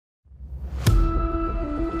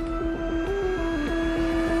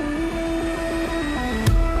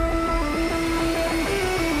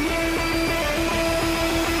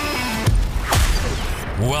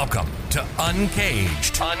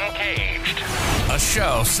Uncaged. A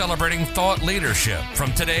show celebrating thought leadership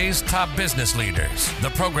from today's top business leaders. The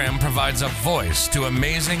program provides a voice to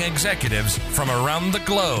amazing executives from around the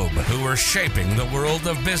globe who are shaping the world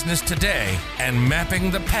of business today and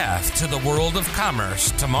mapping the path to the world of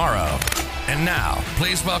commerce tomorrow. And now,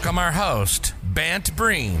 please welcome our host, Bant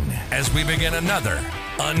Breen, as we begin another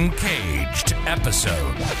Uncaged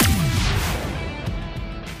episode.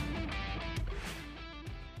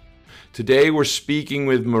 Today we're speaking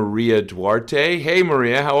with Maria Duarte. Hey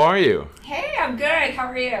Maria, how are you? Hey, I'm good. How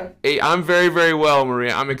are you? Hey, I'm very, very well,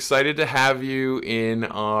 Maria. I'm excited to have you in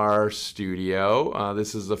our studio.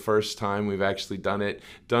 This is the first time we've actually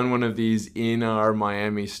done one of these in our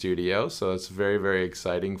Miami studio, so it's very, very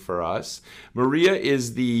exciting for us. Maria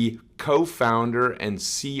is the co-founder and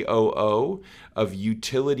COO of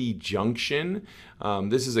Utility Junction.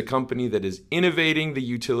 This is a company that is innovating the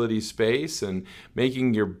utility space and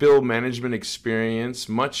making your bill management experience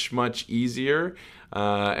much, much easier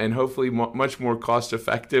and hopefully much more cost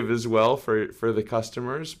effective as well for the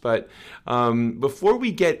customers. But before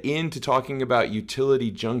we get into talking about Utility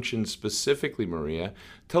Junction specifically, Maria,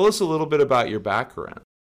 tell us a little bit about your background.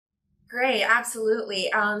 Great,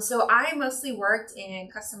 absolutely. So I mostly worked in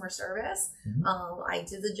customer service. I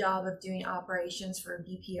did the job of doing operations for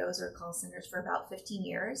BPOs or call centers for about 15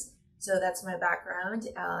 years. So that's my background.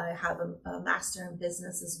 I have a master in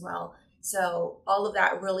business as well. So all of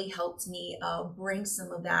that really helped me bring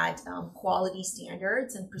some of that quality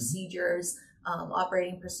standards and procedures,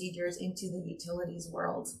 operating procedures into the utilities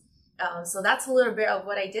world. So that's a little bit of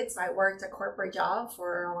what I did. So I worked a corporate job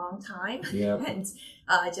for a long time. Yep. And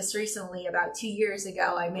just recently, about 2 years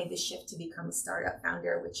ago, I made the shift to become a startup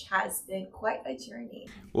founder, which has been quite a journey.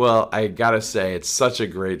 Well, I gotta say, it's such a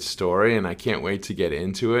great story, and I can't wait to get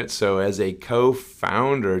into it. So as a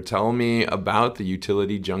co-founder, tell me about the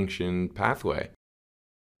Utility Junction pathway.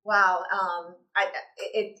 Wow.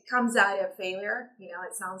 It comes out of failure. You know,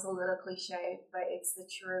 it sounds a little cliche, but it's the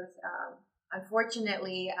truth.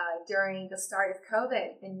 Unfortunately, during the start of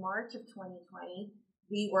COVID in March of 2020,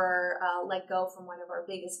 we were let go from one of our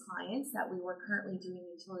biggest clients that we were currently doing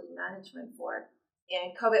utility management for.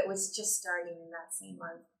 And COVID was just starting in that same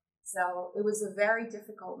month. So it was a very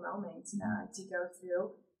difficult moment to go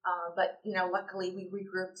through. But, you know, luckily we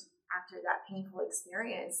regrouped after that painful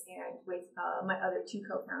experience. And with my other two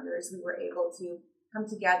co-founders, we were able to come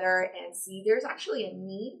together and see there's actually a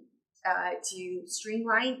need to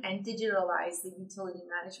streamline and digitalize the utility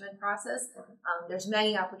management process. There's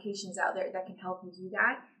many applications out there that can help you do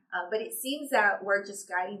that. But it seems that we're just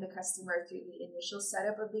guiding the customer through the initial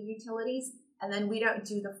setup of the utilities, and then we don't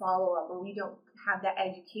do the follow-up, or we don't have that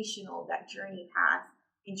that journey path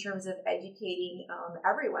in terms of educating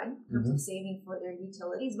everyone in terms of saving for their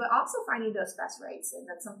utilities, but also finding those best rates. And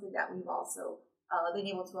that's something that we've also been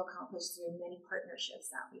able to accomplish through many partnerships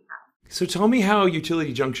that we have. So tell me how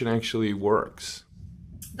Utility Junction actually works.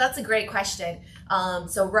 That's a great question.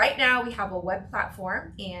 So right now we have a web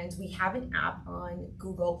platform and we have an app on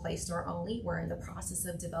Google Play Store only. We're in the process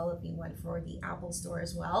of developing one for the Apple Store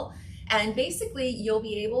as well. And basically you'll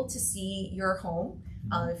be able to see your home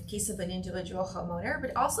in case of an individual homeowner,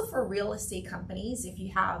 but also for real estate companies. If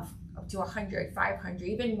you have up to 100, 500,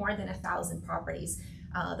 even more than 1,000 properties,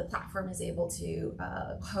 the platform is able to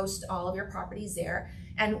host all of your properties there.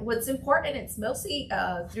 And what's important, it's mostly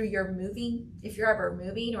through your moving, if you're ever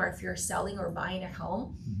moving or if you're selling or buying a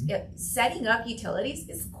home, setting up utilities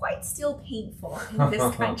is quite still painful in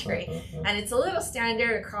this country. And it's a little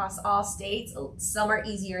standard across all states. Some are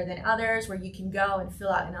easier than others, where you can go and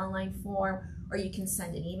fill out an online form or you can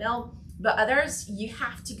send an email. But others, you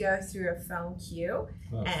have to go through a phone queue.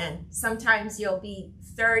 Wow. And sometimes you'll be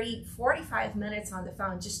 30, 45 minutes on the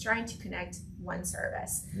phone just trying to connect one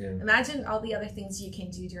service. Yeah. Imagine all the other things you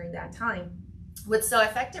can do during that time. What's so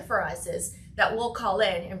effective for us is that we'll call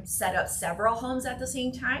in and set up several homes at the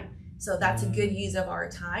same time. So that's a good use of our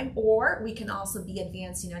time. Or we can also be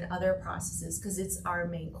advancing on other processes because it's our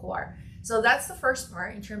main core. So that's the first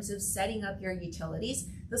part in terms of setting up your utilities.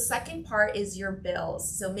 The second part is your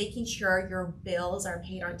bills. So making sure your bills are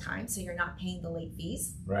paid on time so you're not paying the late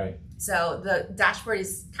fees. Right. So the dashboard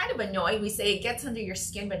is kind of annoying. We say it gets under your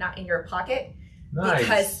skin but not in your pocket. Nice.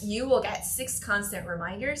 Because you will get 6 constant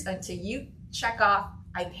reminders until you check off,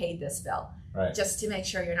 I paid this bill. Right. Just to make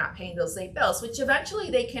sure you're not paying those late bills, which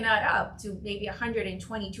eventually they can add up to maybe $120,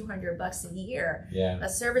 $200 a year. Yeah.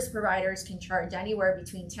 Service providers can charge anywhere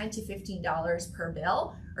between $10 to $15 per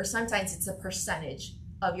bill, or sometimes it's a percentage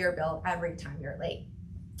of your bill every time you're late.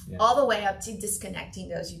 Yeah. All the way up to disconnecting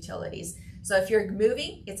those utilities. So if you're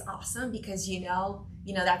moving, it's awesome because you know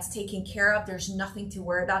that's taken care of. There's nothing to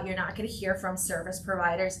worry about. You're not going to hear from service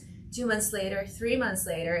providers 2 months later, 3 months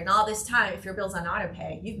later, and all this time, if your bill's on auto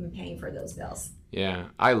pay, you've been paying for those bills. Yeah,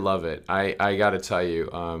 I love it. I got to tell you,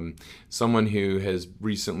 someone who has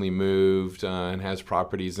recently moved and has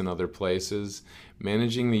properties in other places,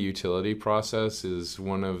 managing the utility process is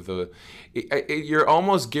one of you're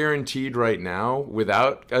almost guaranteed right now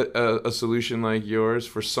without a solution like yours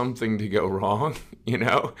for something to go wrong,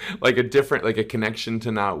 like a connection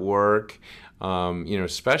to not work.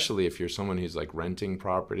 Especially if you're someone who's like renting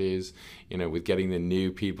properties, with getting the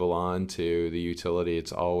new people onto the utility,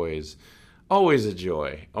 it's always a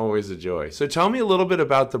joy, always a joy. So tell me a little bit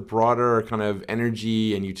about the broader kind of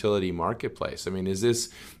energy and utility marketplace. I mean,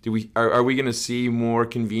 are we going to see more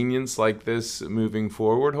convenience like this moving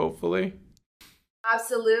forward, hopefully?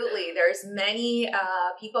 Absolutely. There's many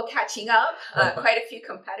people catching up, quite a few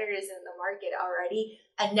competitors in the market already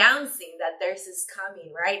announcing that this is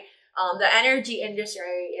coming, right? The energy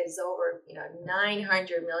industry is over,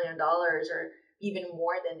 $900 million or even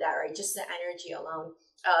more than that, right? Just the energy alone.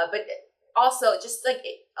 But also just like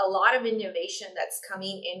a lot of innovation that's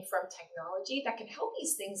coming in from technology that can help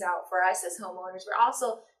these things out for us as homeowners, but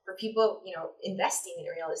also for people, investing in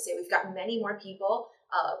real estate. We've got many more people,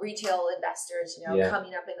 retail investors,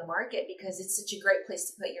 coming up in the market because it's such a great place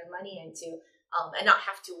to put your money into, and not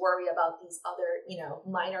have to worry about these other,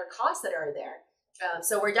 minor costs that are there.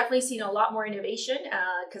 So we're definitely seeing a lot more innovation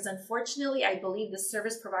because unfortunately, I believe the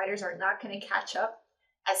service providers are not going to catch up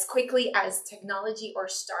as quickly as technology or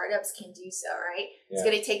startups can do so, right? Yeah. It's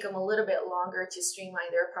going to take them a little bit longer to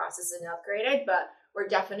streamline their process and upgrade it, but we're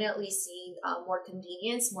definitely seeing more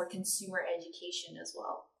convenience, more consumer education as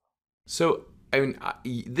well. So, I mean,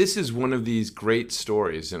 this is one of these great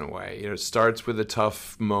stories in a way. It starts with a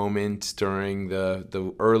tough moment during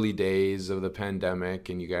the early days of the pandemic,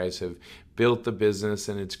 and you guys have built the business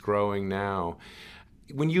and it's growing now.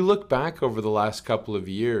 When you look back over the last couple of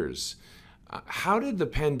years, how did the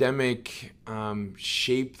pandemic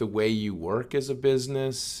shape the way you work as a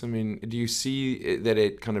business? I mean, do you see that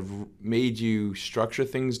it kind of made you structure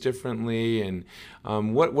things differently? And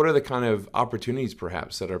what are the kind of opportunities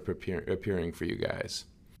perhaps that are appearing for you guys?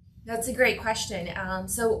 That's a great question.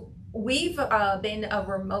 So we've been a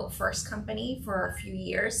remote first company for a few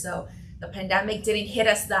years. So the pandemic didn't hit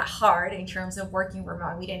us that hard in terms of working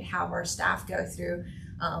remote. We didn't have our staff go through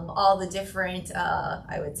all the different,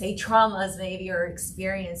 I would say, traumas maybe or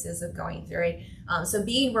experiences of going through it. So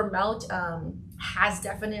being remote has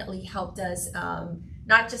definitely helped us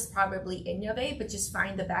not just probably innovate, but just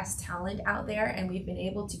find the best talent out there. And we've been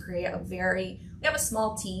able to create we have a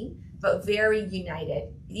small team, but very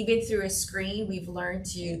united. Even through a screen, we've learned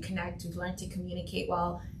to connect, we've learned to communicate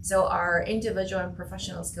well. So our individual and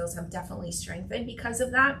professional skills have definitely strengthened because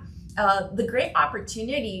of that. The great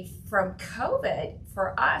opportunity from COVID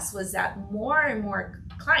for us was that more and more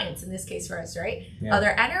clients, in this case for us, right? Yeah.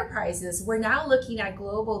 Other enterprises, we're now looking at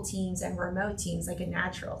global teams and remote teams like a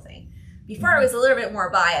natural thing. Before it was a little bit more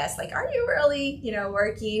biased, like, are you really,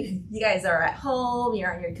 working? You guys are at home,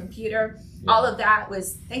 you're on your computer. Yeah. All of that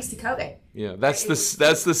was thanks to COVID. Yeah, that's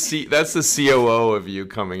the COO of you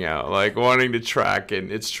coming out, like wanting to track, and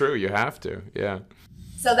it's true, you have to, yeah.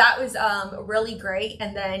 So that was really great.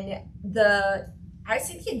 And then I'd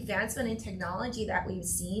say the advancement in technology that we've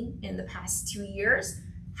seen in the past 2 years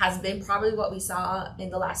has been probably what we saw in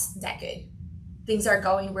the last decade. Things are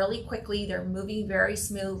going really quickly. They're moving very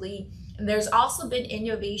smoothly. And there's also been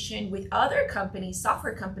innovation with other companies,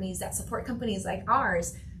 software companies that support companies like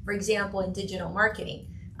ours, for example, in digital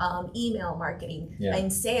marketing, email marketing,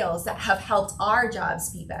 and sales that have helped our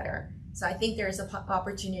jobs be better. So I think there's an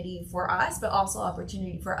opportunity for us, but also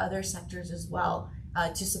opportunity for other sectors as well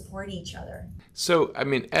to support each other. So, I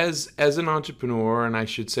mean, as an entrepreneur, and I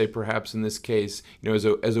should say perhaps in this case, as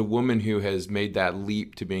a woman who has made that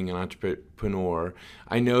leap to being an entrepreneur,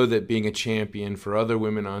 I know that being a champion for other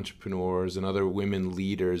women entrepreneurs and other women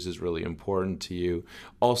leaders is really important to you.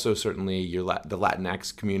 Also, certainly the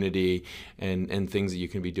Latinx community and things that you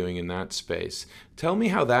can be doing in that space. Tell me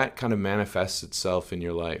how that kind of manifests itself in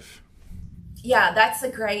your life. Yeah, that's a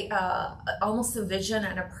great, almost a vision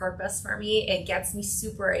and a purpose for me. It gets me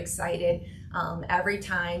super excited every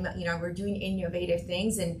time, we're doing innovative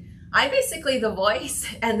things. And I'm basically the voice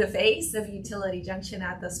and the face of Utility Junction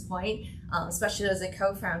at this point, especially as a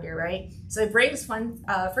co-founder, right? So it brings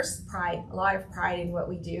first pride, a lot of pride in what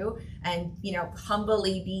we do. And,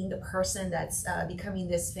 humbly being the person that's becoming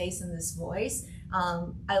this face and this voice.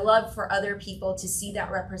 I love for other people to see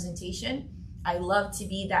that representation. I love to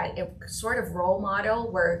be that sort of role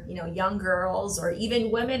model where, young girls or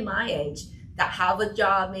even women my age that have a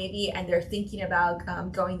job maybe and they're thinking about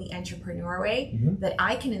going the entrepreneur way, that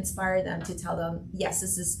I can inspire them to tell them, yes,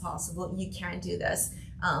 this is possible. You can do this.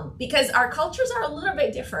 Because our cultures are a little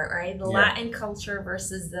bit different, right? The Latin culture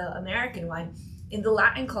versus the American one. In the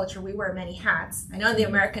Latin culture, we wear many hats. I know the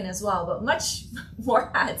American as well, but much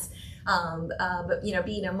more hats. But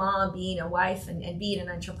being a mom, being a wife, and being an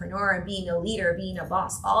entrepreneur, and being a leader, being a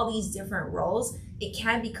boss, all these different roles, it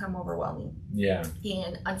can become overwhelming. Yeah.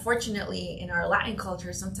 And unfortunately, in our Latin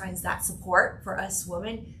culture, sometimes that support for us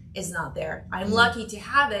women is not there. I'm lucky to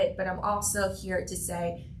have it, but I'm also here to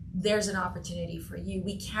say, there's an opportunity for you.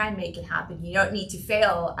 We can make it happen. You don't need to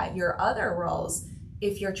fail at your other roles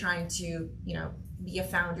if you're trying to, be a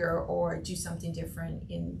founder or do something different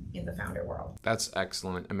in the founder world. That's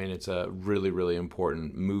excellent. I mean, it's a really, really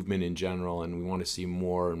important movement in general, and we want to see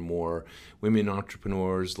more and more women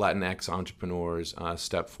entrepreneurs, Latinx entrepreneurs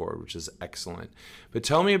step forward, which is excellent. But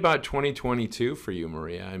tell me about 2022 for you,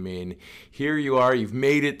 Maria. I mean, here you are, you've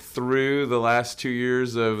made it through the last 2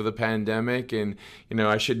 years of the pandemic, and,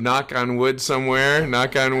 I should knock on wood somewhere,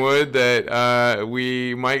 that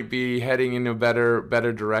we might be heading in a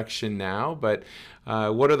better direction now, but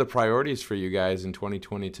what are the priorities for you guys in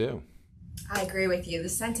 2022? I agree with you. The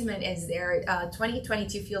sentiment is there.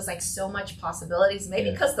 2022 feels like so much possibilities,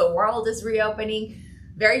 maybe because the world is reopening,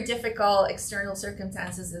 very difficult external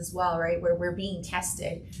circumstances as well, right? Where we're being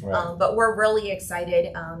tested. Right. But we're really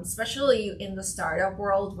excited, especially in the startup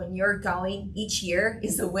world, when you're going, each year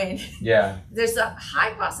is a win. Yeah. There's a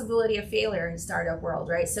high possibility of failure in startup world,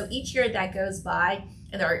 right? So each year that goes by,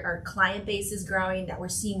 and our client base is growing, that we're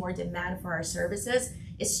seeing more demand for our services.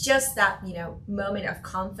 It's just that, moment of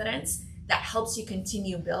confidence that helps you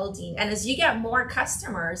continue building. And as you get more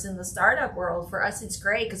customers in the startup world, for us, it's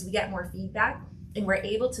great because we get more feedback and we're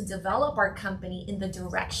able to develop our company in the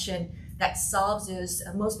direction that solves those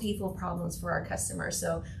most painful problems for our customers.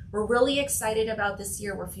 So we're really excited about this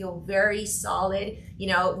year. We feel very solid.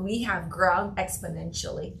 We have grown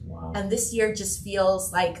exponentially. Wow. And this year just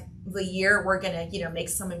feels like the year we're going to, make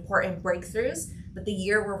some important breakthroughs, but the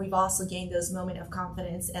year where we've also gained those moments of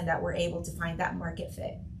confidence and that we're able to find that market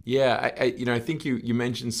fit. Yeah, I think you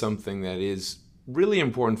mentioned something that is really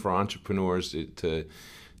important for entrepreneurs to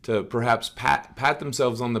perhaps pat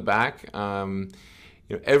themselves on the back.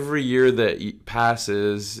 Every year that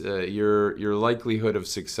passes, your likelihood of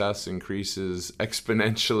success increases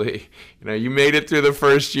exponentially. You made it through the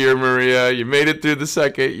first year, Maria. You made it through the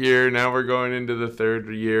second year. Now we're going into the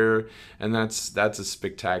third year, and that's a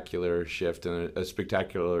spectacular shift and a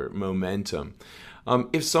spectacular momentum.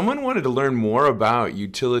 If someone wanted to learn more about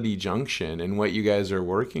Utility Junction and what you guys are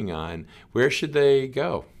working on, where should they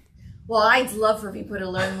go? Well, I'd love for people to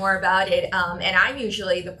learn more about it. And I'm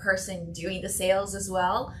usually the person doing the sales as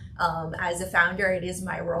well. As a founder, it is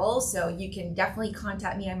my role. So you can definitely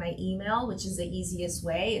contact me on my email, which is the easiest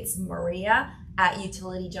way. It's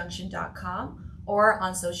maria@utilityjunction.com, or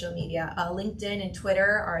on social media. LinkedIn and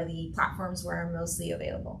Twitter are the platforms where I'm mostly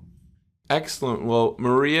available. Excellent. Well,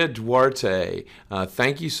 Maria Duarte,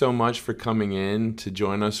 thank you so much for coming in to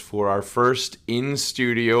join us for our first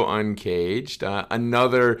in-studio Uncaged,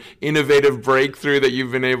 another innovative breakthrough that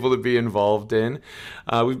you've been able to be involved in.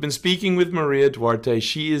 We've been speaking with Maria Duarte.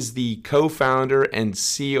 She is the co-founder and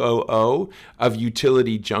COO of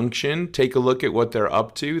Utility Junction. Take a look at what they're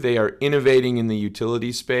up to. They are innovating in the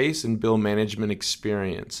utility space and bill management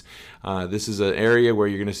experience. This is an area where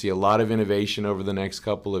you're going to see a lot of innovation over the next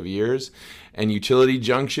couple of years, and Utility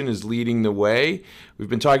Junction is leading the way. We've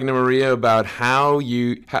been talking to Maria about how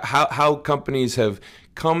companies have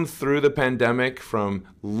come through the pandemic from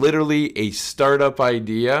literally a startup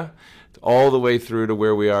idea all the way through to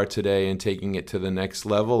where we are today and taking it to the next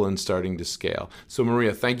level and starting to scale. So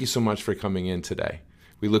Maria, thank you so much for coming in today.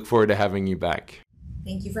 We look forward to having you back.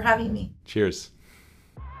 Thank you for having me. Cheers.